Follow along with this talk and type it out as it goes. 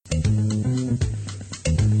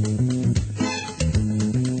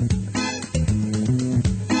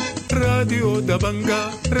راديو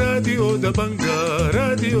دبنقا راديو دبنقا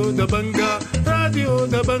راديو دبنقا راديو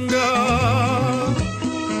دبنقا.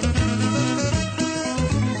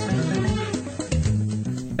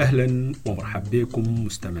 أهلا ومرحبا بكم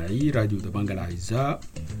مستمعي راديو دبنقا الأعزاء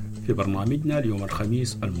في برنامجنا اليوم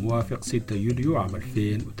الخميس الموافق 6 يوليو عام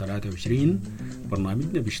 2023.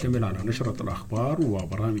 برنامجنا بيشتمل على نشرة الاخبار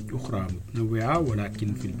وبرامج أخرى متنوعة،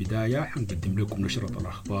 ولكن في البداية حنقدم لكم نشرة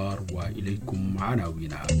الاخبار وإليكم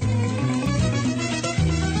عناوينها.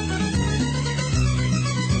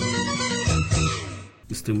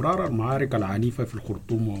 استمرار المعارك العنيفة في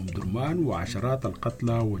الخرطوم وأم درمان وعشرات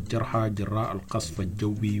القتلى والجرحى جراء القصف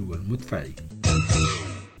الجوي والمدفعي.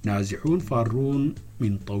 نازحون فارون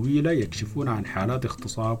من طويلة يكشفون عن حالات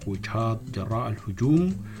اغتصاب وإجهاض جراء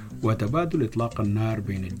الهجوم وتبادل إطلاق النار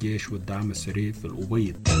بين الجيش والدعم السريع في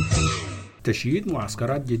الأبيض. تشييد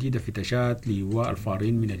معسكرات جديدة في تشات لإيواء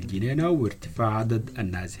الفارين من الجنينة وارتفاع عدد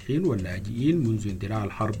النازحين واللاجئين منذ اندلاع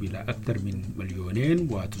الحرب إلى أكثر من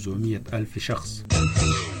 2,900,000 شخص.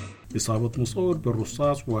 إصابة مصور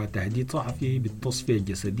بالرصاص وتهديد صحفي بالتصفية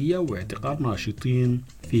الجسدية واعتقال ناشطين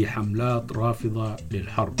في حملات رافضة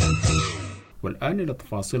للحرب. والآن إلى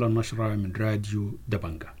تفاصيل النشرة من راديو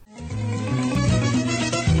دبنقا.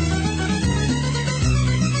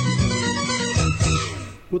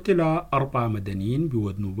 قتل 4 مدنيين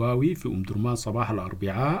بودنباوي في أم درمان صباح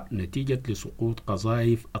الأربعاء نتيجة لسقوط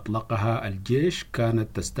قذائف أطلقها الجيش كانت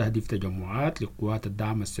تستهدف تجمعات لقوات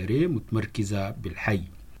الدعم السريع متمركزة بالحي.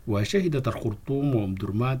 وشهدت الخرطوم وأم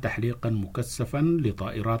درمان تحليقا مكثفا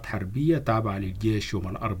لطائرات حربية تابعة للجيش يوم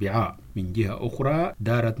الأربعاء. من جهة أخرى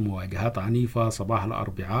دارت مواجهات عنيفة صباح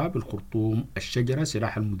الأربعاء بالخرطوم الشجرة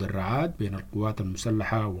سلاح المدرعات بين القوات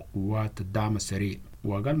المسلحة وقوات الدعم السريع.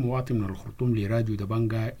 وقال مواطن من الخرطوم لراديو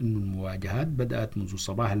دبنقا إن المواجهات بدأت منذ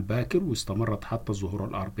الصباح الباكر واستمرت حتى ظهور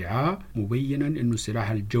الأربعاء، مبينا إن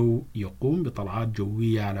سلاح الجو يقوم بطلعات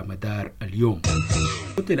جوية على مدار اليوم.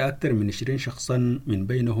 قتل أكثر من 20 شخصا من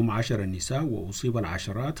بينهم 10 نساء، وأصيب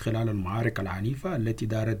العشرات خلال المعارك العنيفة التي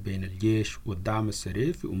دارت بين الجيش والدعم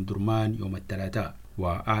السريع في أم درمان يوم الثلاثاء.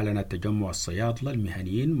 وأعلن تجمع الصيادلة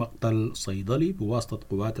المهنيين مقتل صيدلي بواسطة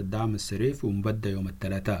قوات الدعم السريع في أمبدة يوم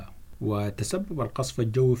الثلاثاء. وتسبب القصف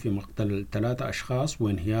الجوي في مقتل 3 أشخاص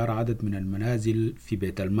وانهيار عدد من المنازل في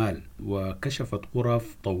بيت المال. وكشفت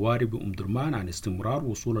غرف طوارئ بأم درمان عن استمرار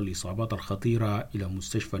وصول الإصابات الخطيرة إلى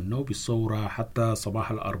مستشفى النوبي الثورة حتى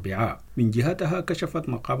صباح الأربعاء. من جهتها كشفت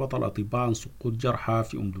نقابة الأطباء عن سقوط جرحى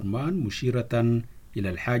في أم درمان، مشيرة إلى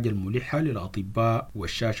الحاجة الملحة للأطباء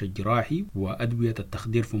والشاش الجراحي وأدوية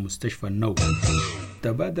التخدير في مستشفى النوم.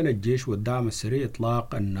 تبادل الجيش والدعم السريع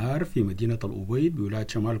إطلاق النار في مدينة الأبيض بولاية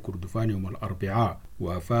شمال كردفان يوم الأربعاء.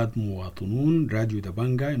 وأفاد مواطنون راديو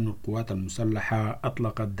دبنقا أن القوات المسلحة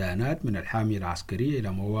أطلقت دانات من الحامية العسكرية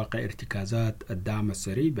إلى مواقع ارتكازات الدعم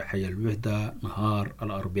السريع بحي الوحدة نهار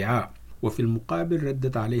الأربعاء. وفي المقابل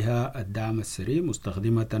ردت عليها الدعم السريع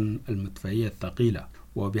مستخدمة المدفعية الثقيلة.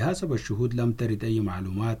 وبحسب الشهود لم ترد أي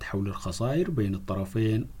معلومات حول الخسائر بين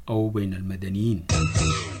الطرفين أو بين المدنيين.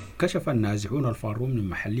 كشف النازحون الفارون من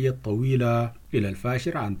محلية طويلة إلى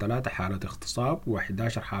الفاشر عن 3 حالات اغتصاب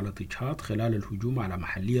و11 حالة إجهاض خلال الهجوم على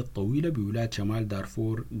محلية طويلة بولاية شمال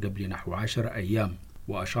دارفور قبل نحو 10 أيام.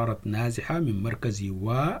 وأشارت نازحة من مركز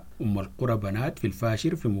يواء أم القرى بنات في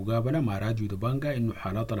الفاشر في مقابلة مع راديو دبنقا إنه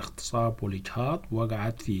حالات الاغتصاب والإجهاض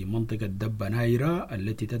وقعت في منطقة دبنقا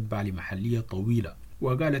التي تتبع لمحلية طويلة.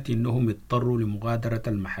 وقالت إنهم اضطروا لمغادرة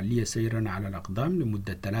المحلية سيرا على الأقدام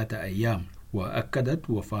لمدة 3 أيام. وأكدت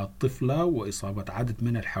وفاة طفلة وإصابة عدد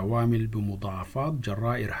من الحوامل بمضاعفات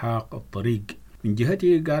جراء إرهاق الطريق. من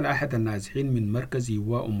جهته قال أحد النازحين من مركز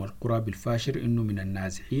يواء أم القرى بالفاشر إنه من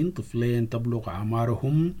النازحين طفلين تبلغ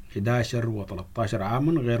أعمارهم 11 و13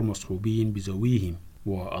 عاما غير مصحوبين بذويهم.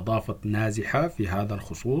 وأضافت نازحة في هذا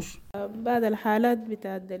الخصوص: بعد الحالات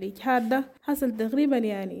بتاعت الإجهاض ده حصل تقريبا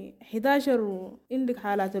 11 وعندك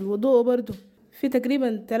حالات الوضوء برضو في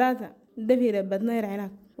تقريبا 3 ده في ربة نير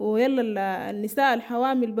هناك. ويلا النساء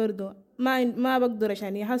الحوامل برضو ما بقدر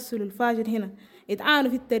عشان يحصلوا الفاجر هنا يتعانوا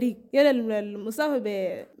في الطريق. يلا المسافة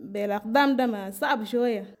بالأقدام ده ما صعب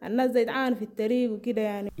شوية، الناس يتعانوا في الطريق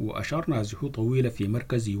وكده وأشار نازحو طويلة في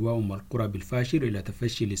مركز يواء أم القرى بالفاشر إلى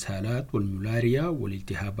تفشي الإسهالات والملاريا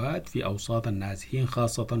والالتهابات في أوساط النازحين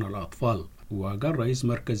خاصة الأطفال. وقال رئيس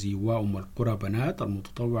مركز يواء أم القرى بنات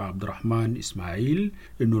المتطوع عبد الرحمن إسماعيل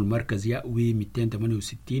إنه المركز يأوي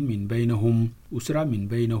 268 من بينهم أسرة من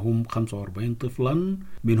بينهم 45 طفلا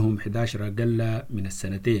منهم 11 أقل من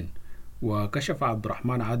السنتين. وكشف عبد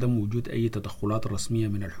الرحمن عدم وجود أي تدخلات رسمية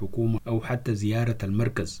من الحكومة أو حتى زيارة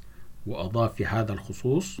المركز. وأضاف في هذا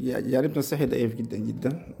الخصوص: جانبنا الصحي ضعيف جدا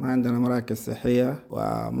جدا، ما عندنا مراكز صحية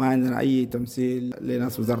وما عندنا أي تمثيل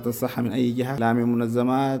لناس وزارة الصحة من أي جهة، لا من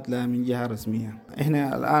منظمات لا من جهة رسمية.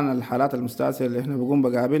 إحنا الآن الحالات المستعصية اللي إحنا بقوم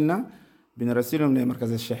بقابلنا بنرسلهم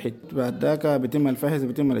لمركز الشهيد، بعد ذاك بيتم الفحص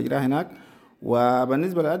وبيتم الإجراء هناك.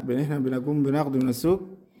 وبالنسبة للأدب إحنا بنقوم بناخده من السوق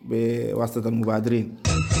بواسطة المبادرين.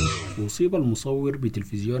 أصيب المصور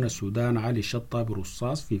بتلفزيون السودان علي الشطة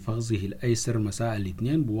برصاص في فخذه الأيسر مساء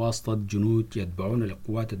الاثنين بواسطة جنود يتبعون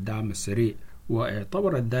لقوات الدعم السريع،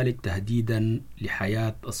 واعتبرت ذلك تهديدا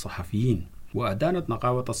لحياة الصحفيين. وأدانت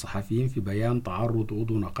نقابة الصحفيين في بيان تعرض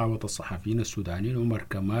عضو نقابة الصحفيين السودانيين عمر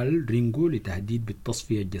كمال رينجو لتهديد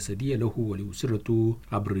بالتصفية الجسدية له ولأسرته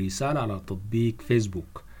عبر رسالة على تطبيق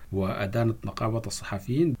فيسبوك. وأدانت نقابة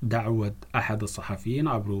الصحفيين دعوة أحد الصحفيين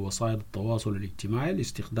عبر وسائل التواصل الاجتماعي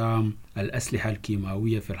لاستخدام الأسلحة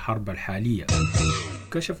الكيماوية في الحرب الحالية.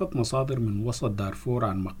 كشفت مصادر من وسط دارفور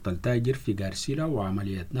عن مقتل تاجر في غارسيلا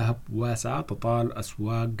وعملية نهب واسعة تطال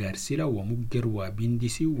أسواق غارسيلا ومجر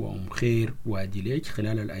وبندسي وأم خير واديليج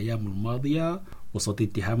خلال الأيام الماضية وسط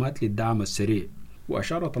اتهامات للدعم السريع.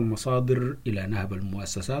 وأشارت المصادر إلى نهب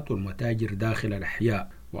المؤسسات والمتاجر داخل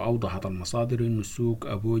الأحياء. وأوضحت المصادر أن السوق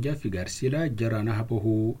أبوجا في غارسيلا جرى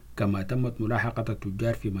نهبه، كما تمت ملاحقة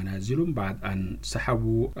التجار في منازلهم بعد أن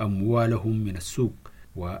سحبوا أموالهم من السوق.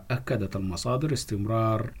 وأكدت المصادر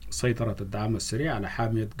استمرار سيطرة الدعم السريع على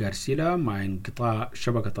حامية غارسيلا مع انقطاع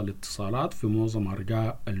شبكة الاتصالات في معظم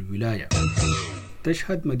أرجاء الولاية.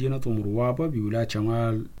 تشهد مدينة مروابة بولاية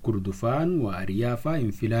شمال كردفان وأريافة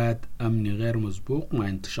انفلات أمني غير مسبوق مع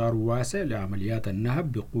انتشار واسع لعمليات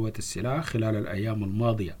النهب بقوة السلاح خلال الأيام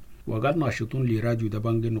الماضية. وقال ناشطون لراديو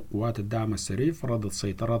دبنقا أن قوات الدعم السريع فرضت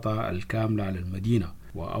سيطرتها الكاملة على المدينة،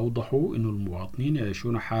 وأوضحوا أن المواطنين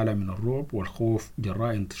يعيشون حالة من الرعب والخوف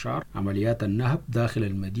جراء انتشار عمليات النهب داخل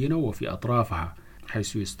المدينة وفي أطرافها،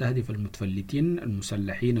 حيث يستهدف المتفلتين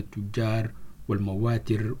المسلحين التجار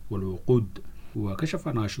والمواتر والوقود. وكشف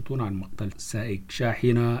ناشطون عن مقتل سائق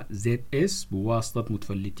شاحنة ZS بواسطة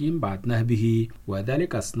متفلتين بعد نهبه،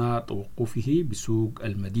 وذلك أثناء توقفه بسوق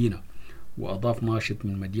المدينة. وأضاف ناشط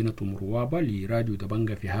من مدينة مروابة لراديو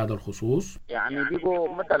دبنقا في هذا الخصوص: يعني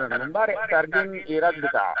بيجوا مثلا امبارح سارقين إيراد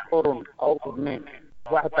بتاع قرن أو قرنين،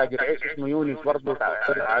 واحد تاجر عيش اسمه يونس برضه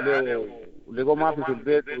تعرف عليه ولقوا ما في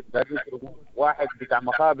البيت، واحد بتاع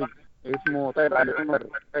مخابز اسمه طيب علي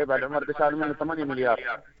عمر ده شال منه 8 مليار.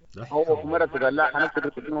 هو مرته قال لا حنكتب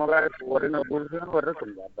الكتين وراك ورينا البوليسين وريكم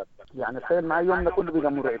يعني تخيل معي يومنا كله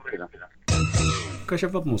بقى مرعب كده.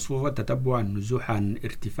 كشفت مصفوفة تتبع النزوح عن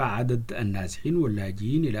ارتفاع عدد النازحين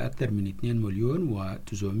واللاجئين إلى أكثر من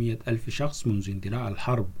 2,900,000 شخص منذ اندلاع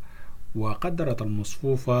الحرب. وقدرت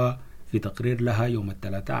المصفوفة في تقرير لها يوم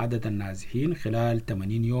الثلاثاء عدد النازحين خلال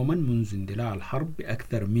 80 يوما منذ اندلاع الحرب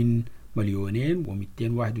بأكثر من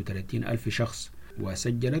 2,231,000 شخص.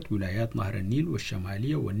 وسجلت ولايات نهر النيل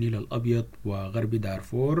والشمالية والنيل الأبيض وغرب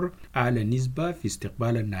دارفور أعلى نسبة في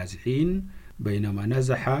استقبال النازحين، بينما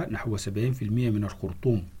نزح نحو 70% من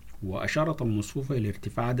الخرطوم. وأشارت المصفوفة إلى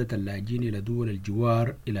ارتفاع عدد اللاجئين إلى دول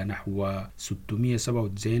الجوار إلى نحو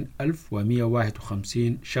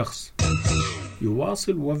 697,151 شخص.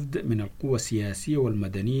 يواصل وفد من القوى السياسية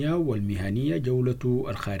والمدنية والمهنية جولته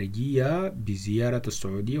الخارجية بزيارة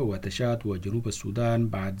السعودية وتشاد وجنوب السودان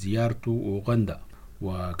بعد زيارته أوغندا.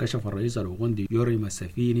 وكشف الرئيس الأوغندي يوري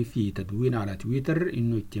مسافيني في تدوين على تويتر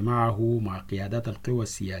أنه اجتماعه مع قيادات القوى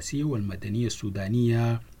السياسية والمدنية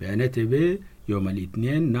السودانية بأنتبه يوم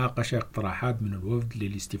الاثنين ناقش اقتراحات من الوفد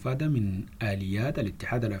للاستفادة من آليات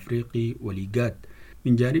الاتحاد الأفريقي والإيجاد.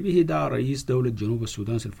 من جانبه دعا رئيس دولة جنوب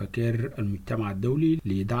السودان سلفاكير المجتمع الدولي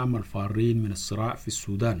لدعم الفارين من الصراع في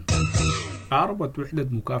السودان. أعربت وحدة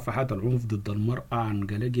مكافحة العنف ضد المرأة عن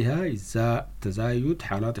قلقها إزاء تزايد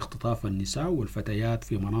حالات اختطاف النساء والفتيات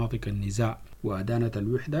في مناطق النزاع. وأدانت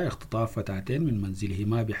الوحدة اختطاف فتاتين من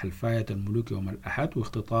منزلهما بحلفاية الملوك يوم الأحد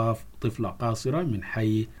واختطاف طفلة قاصرة من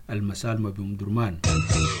حي المسالمة بأم درمان.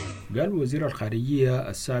 قال وزير الخارجية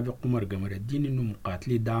السابق عمر قمر الدين إنه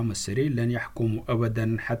مقاتلي الدعم السريع لن يحكموا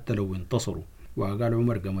أبدا حتى لو انتصروا. وقال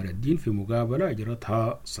عمر قمر الدين في مقابلة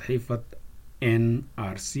أجرتها صحيفة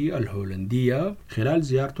NRC الهولندية خلال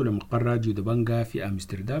زيارته لمقر راديو دبنقا في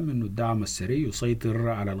أمستردام إنه الدعم السريع يسيطر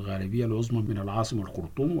على الغالبية العظمى من العاصمة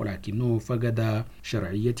الخرطوم، ولكنه فقد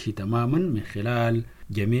شرعيته تماما من خلال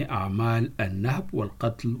جميع أعمال النهب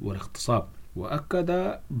والقتل والاغتصاب.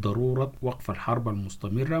 وأكد ضرورة وقف الحرب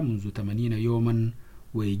المستمرة منذ 80 يوما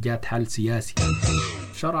وإيجاد حل سياسي.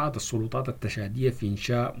 شرعت السلطات التشادية في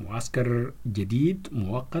إنشاء معسكر جديد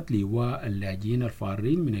مؤقت لإيواء اللاجئين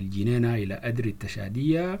الفارين من الجنينة إلى أدر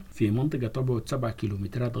التشادية في منطقة تبعد 7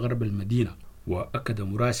 كيلومترات غرب المدينة. وأكد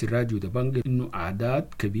مراسل راديو دبنقا أنه أعداد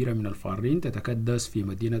كبيرة من الفارين تتكدس في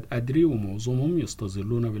مدينة أدري، ومعظمهم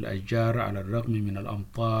يستظلون بالأشجار على الرغم من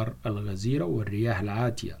الأمطار الغزيرة والرياح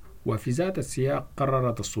العاتية. وفي ذات السياق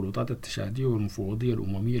قررت السلطات التشادية والمفوضية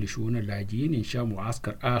الأممية لشؤون اللاجئين إنشاء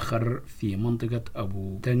معسكر آخر في منطقة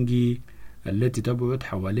أبو تنجي التي تبعد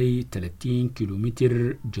حوالي 30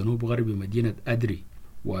 كيلومتر جنوب غرب مدينة أدري.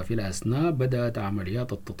 وفي الأثناء بدأت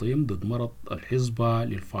عمليات التطعيم ضد مرض الحصبة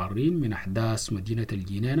للفارين من أحداث مدينة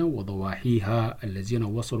الجنينة وضواحيها الذين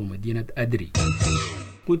وصلوا مدينة أدري.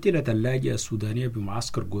 قتلت اللاجئة السودانية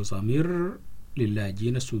بمعسكر جوزامير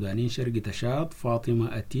للاجئين السودانيين شرق تشاد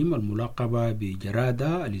فاطمة أتيم الملقبة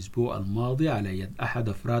بجرادة الأسبوع الماضي على يد أحد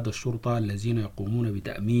أفراد الشرطة الذين يقومون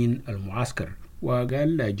بتأمين المعسكر.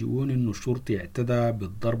 وقال لاجئون أن الشرطي اعتدى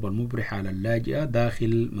بالضرب المبرح على اللاجئة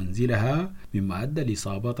داخل منزلها، مما أدى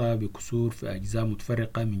لإصابتها بكسور في أجزاء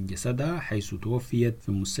متفرقة من جسدها، حيث توفيت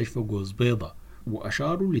في مستشفى قوس بيضة.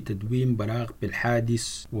 وأشاروا لتدوين بلاغ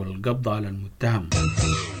بالحادث والقبض على المتهم.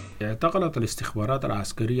 اعتقلت الاستخبارات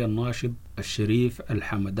العسكرية الناشط الشريف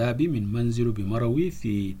الحمدابي من منزله بمروي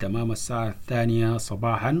في تمام الساعة 2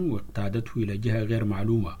 صباحا، واقتادته إلى جهة غير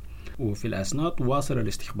معلومة. وفي الأثناء تواصل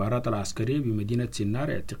الاستخبارات العسكرية بمدينة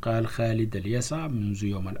سنار اعتقال خالد اليسع منذ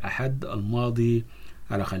يوم الأحد الماضي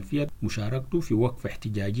على خلفية مشاركته في وقفة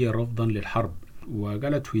احتجاجية رفضا للحرب.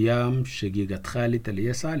 وقالت هيام شقيقة خالد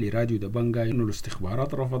اليسع لراديو دبنقا أن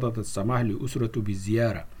الاستخبارات رفضت السماح لأسرته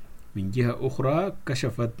بالزيارة. من جهة أخرى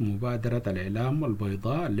كشفت مبادرة الإعلام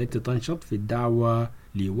البيضاء التي تنشط في الدعوة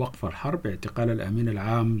لوقف الحرب اعتقال الأمين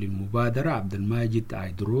العام للمبادرة عبد الماجد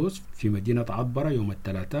عيدروس في مدينة عطبرة يوم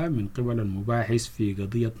الثلاثاء من قبل المباحث في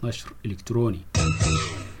قضية نشر إلكتروني.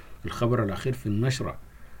 الخبر الأخير في النشرة: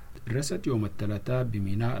 رست يوم الثلاثاء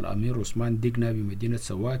بميناء الأمير عثمان دبنقا بمدينة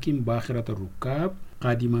سواكن باخرة الركاب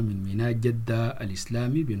قادمة من ميناء جدة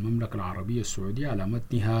الإسلامي بالمملكة العربية السعودية على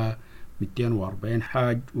متنها 240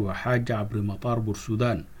 حاج وحاج عبر مطار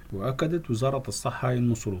بورسودان. وأكدت وزارة الصحة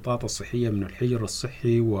أن السلطات الصحية من الحجر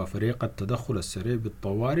الصحي وفريق التدخل السريع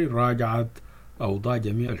بالطوارئ راجعت أوضاع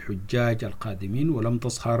جميع الحجاج القادمين، ولم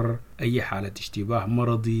تظهر أي حالة اشتباه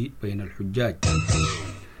مرضي بين الحجاج.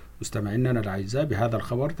 مستمعينا الأعزاء، بهذا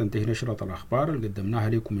الخبر تنتهي نشرة الأخبار اللي قدمناها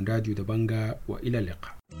لكم من راديو دبنقا، وإلى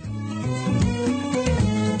اللقاء.